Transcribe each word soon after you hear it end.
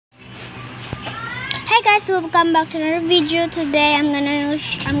Hi guys, welcome back to another video. Today I'm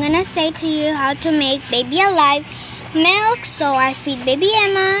gonna say to you how to make Baby Alive milk. So I feed baby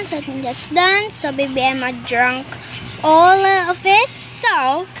Emma, so I think that's done. So baby Emma drank all of it.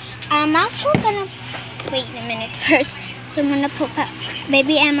 So I'm actually gonna wait a minute first. So I'm gonna put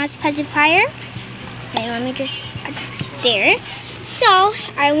baby Emma's pacifier. Okay, let me just there. So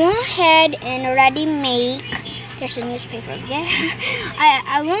I went ahead and already make. There's a newspaper there.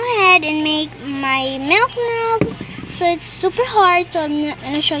 I went ahead and make my milk now. So it's super hard. So I'm not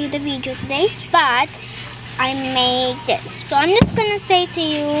gonna show you the video today, but I made this. So I'm just gonna say to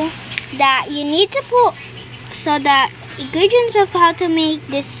you that you need to put the ingredients of how to make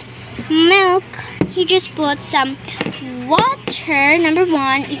this milk. You just put some water. Number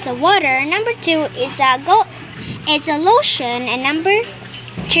 1 is a water. Number 2 is it's a lotion, and number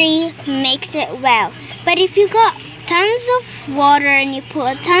 3 makes it well. But if you got tons of water and you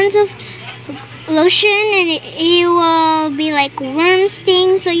put tons of lotion, and it will be like worm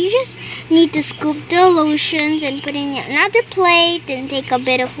sting. So you just need to scoop the lotions and put in another plate, and take a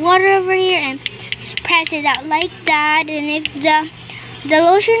bit of water over here and press it out like that. And if the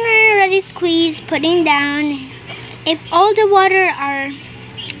lotion are already squeezed, putting down, if all the water are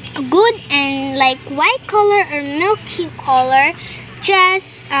good and like white color or milky color,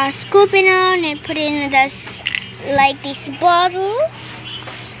 just scoop it on and put it in this bottle.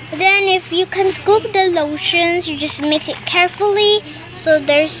 Then if you can scoop the lotions, you just mix it carefully. So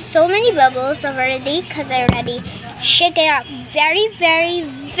there's so many bubbles already because I already shake it up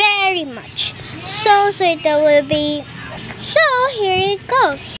very much. So it will be. So here it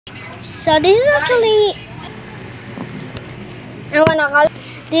goes. So this is actually.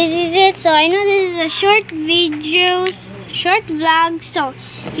 This is it. So I know this is a short vlog. So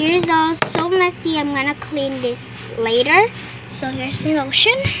here's all so messy. I'm gonna clean this later. So here's my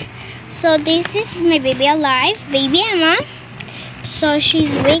lotion. So this is my Baby Alive, baby Emma. So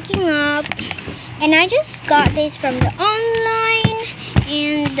she's waking up, and I just got this from the online,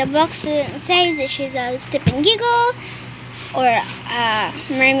 and the box says that she's a Step and Giggle or a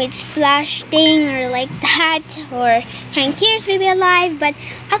mermaid splash thing or like that, or Crying Tears Baby Alive. But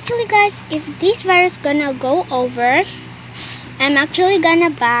actually guys, if this virus gonna go over, I'm actually gonna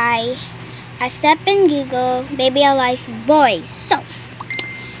buy a Step and Giggle Baby Alive boy. So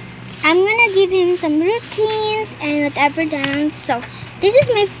I'm gonna give him some routines and whatever done. So this is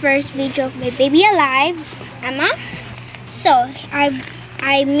my first video of my Baby Alive Emma. So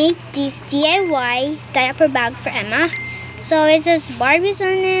I made this DIY diaper bag for Emma. So it says Barbies on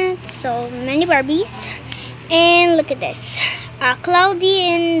it, so many Barbies. And look at this,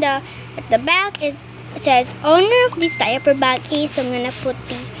 cloudy at the back. It says owner of this diaper bag is. So I'm gonna put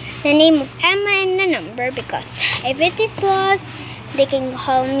the name of Emma and the number, because if it is lost, they can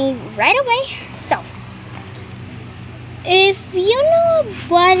call me right away. So if you know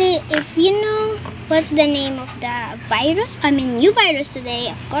what's the name of the virus, new virus today,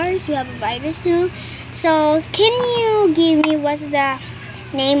 of course we have a virus now. So can you give me what's the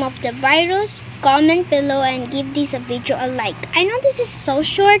name of the virus? Comment below and give this a video a like. I know this is so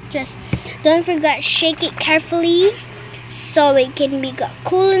short, just don't forget shake it carefully so it can be got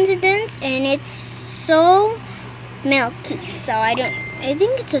cool incidents, and it's so milky. So I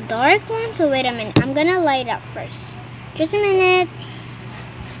think it's a dark one. So wait a minute, I'm gonna light up first. Just a minute.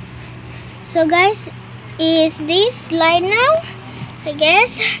 So guys, is this light now? I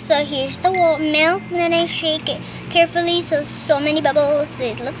guess. So here's the milk, and I shake it carefully. So many bubbles,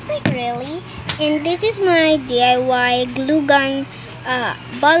 it looks like really. And this is my DIY glue gun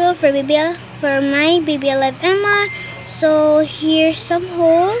bottle for my Baby Alive Emma. So here's some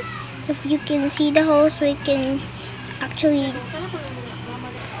hole. If you can see the hole, so it can actually.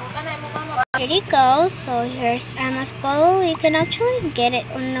 Here it goes. So here's Emma's bottle. You can actually get it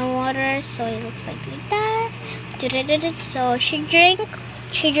on the water, so it looks like that. So she drank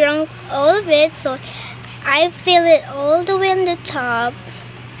all of it. So I fill it all the way on the top.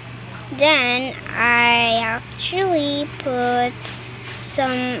 Then I actually put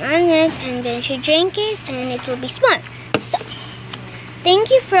some on it, and then she drank it, and it will be small. So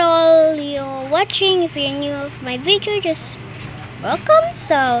thank you for all you watching. If you're new of my video, just welcome.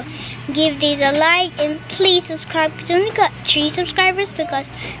 So give this a like, and please subscribe, because I only got 3 subscribers,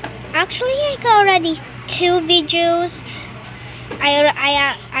 because actually I got already 2 videos.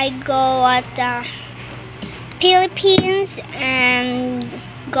 I go at the Philippines and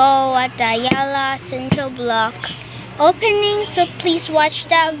go at the Yala Central Block opening. So please watch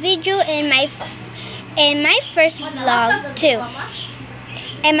that video and my first vlog too.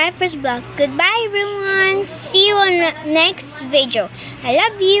 And my first vlog. Goodbye everyone. See you on the next video. I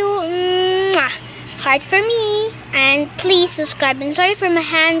love you. Mwah. heart for me, and please subscribe. And sorry for my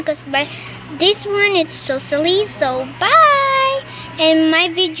hand because this one it's so silly. So bye. And my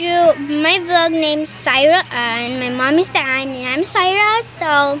vlog named Syra, and my mom is Diane and I'm Syra.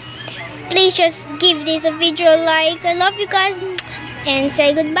 So please just give this a video like. I love you guys, and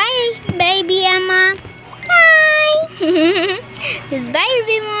say goodbye, baby Emma. Bye. Goodbye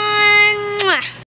everyone. Mwah.